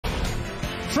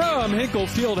From Hinkle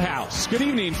Fieldhouse, good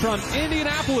evening from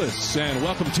Indianapolis, and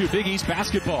welcome to Big East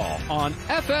basketball on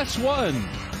FS1.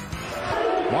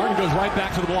 Martin goes right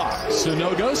back to the block.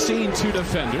 Sanogo seeing two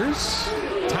defenders.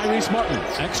 Tyrese Martin,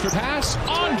 extra pass.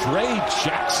 Andre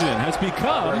Jackson has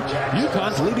become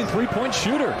UConn's leading three-point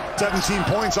shooter. 17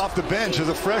 points off the bench as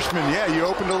a freshman. Yeah, you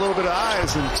opened a little bit of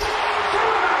eyes and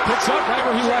picks up right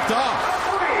where he left off.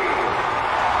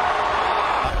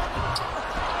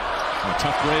 A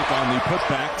tough break on the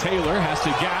putback. Taylor has to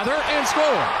gather and score.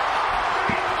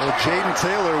 Well, Jaden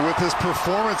Taylor with his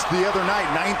performance the other night,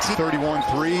 31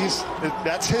 threes.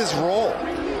 That's his role.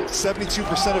 72%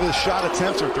 of his shot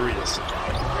attempts are threes.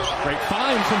 Great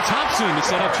find from Thompson to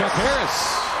set up Chuck Harris.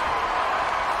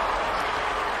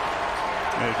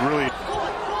 It really.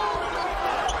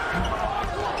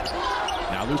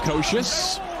 Now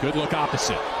Lukosius, good look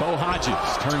opposite. Bo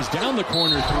Hodges turns down the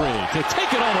corner three to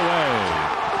take it all the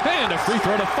way. And a free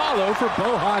throw to follow for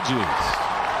Bo Hodges.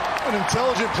 An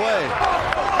intelligent play.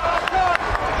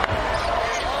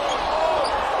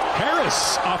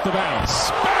 Harris off the bounce.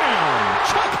 Bam!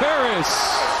 Chuck Harris.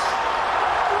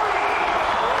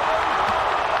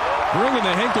 Bringing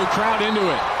the Hinkle crowd into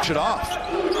it. Shut off.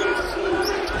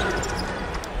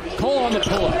 Cole on the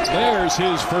pull-up. There's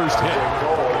his first hit.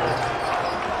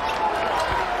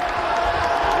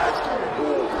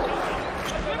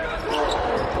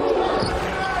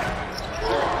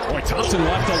 Boy, Thompson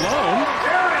left alone.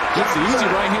 Gets the easy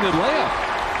right-handed layup.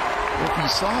 If you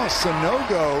saw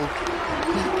Sanogo,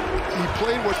 he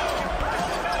played with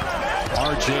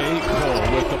R.J.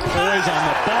 Cole with the poise on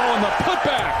the ball and the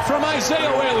putback from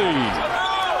Isaiah Whaley.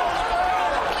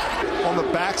 On the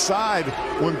backside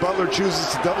when Butler chooses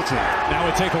to double team. Now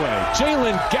a takeaway.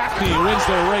 Jalen Gaffney wins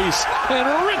the race and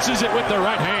rinses it with the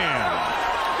right hand.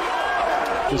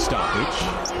 The stoppage.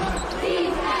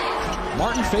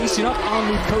 Martin facing up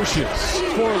on Lukosius.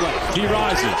 4 left. He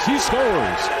rises. He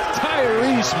scores.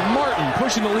 Tyrese Martin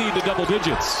pushing the lead to double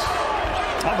digits.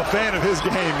 I'm a fan of his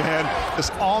game, man.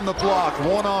 Just on the block,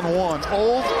 one-on-one.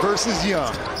 Old versus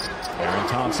young. Aaron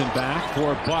Thompson back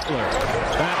for Butler.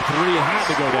 That three had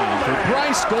to go down for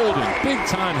Bryce Golden.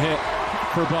 Big-time hit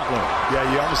for Butler. Yeah,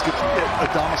 you almost get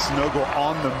Adama Sanogo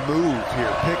on the move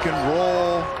here. Pick and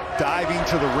roll, diving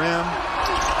to the rim.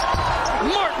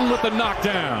 Martin with the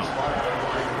knockdown.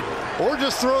 Or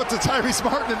just throw it to Tyrese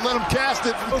Martin and let him cast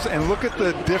it. And look at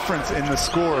the difference in the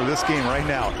score of this game right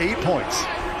now. 8 points.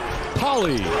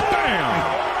 Polly, bam!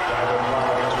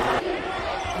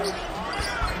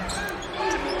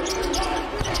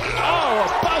 Oh, a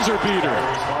buzzer beater.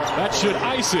 That should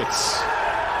ice it.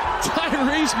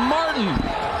 Tyrese Martin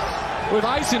with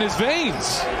ice in his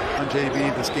veins. On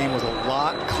JV, this game was a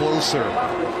lot closer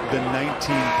than 19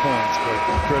 points, but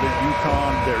credit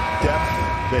UConn, their depth,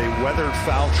 they weathered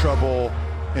foul trouble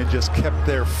and just kept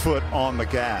their foot on the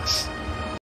gas.